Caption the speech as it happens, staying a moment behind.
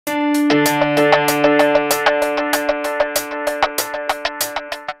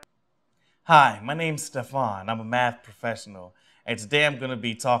Hi, my name's Stefan. I'm a math professional, and today I'm going to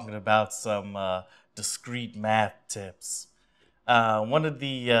be talking about some discrete math tips. One of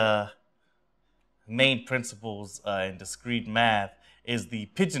the main principles in discrete math is the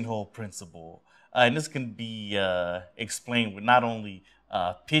pigeonhole principle. And this can be explained with not only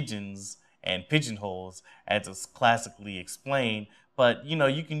pigeons and pigeonholes, as it's classically explained, but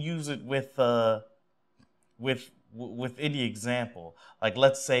you can use it with any example. Like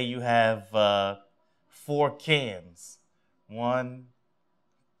let's say you have four cans. One,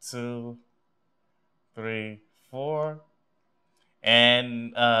 two, three, four. And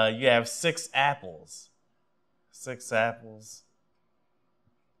you have six apples. Six apples.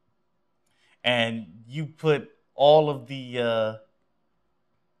 And you put all of the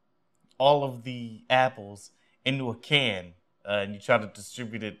apples into a can, and you try to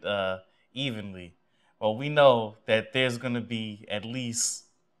distribute it evenly. Well, we know that there's going to be at least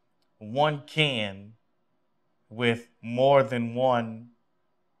one can with more than one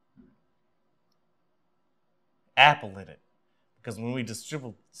apple in it, because when we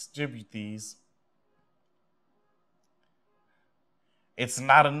distribute these, it's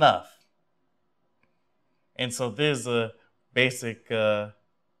not enough. And so there's a basic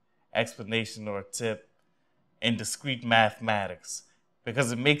explanation or tip in discrete mathematics,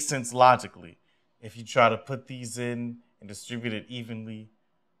 because it makes sense logically. If you try to put these in and distribute it evenly,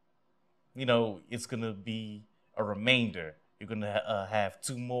 it's going to be a remainder. You're going to have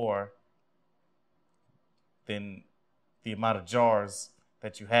two more than the amount of jars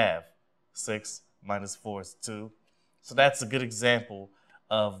that you have. 6 minus 4 is 2. So that's a good example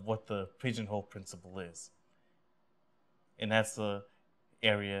of what the pigeonhole principle is. And that's the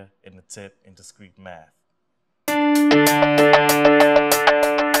area in the tip in discrete math.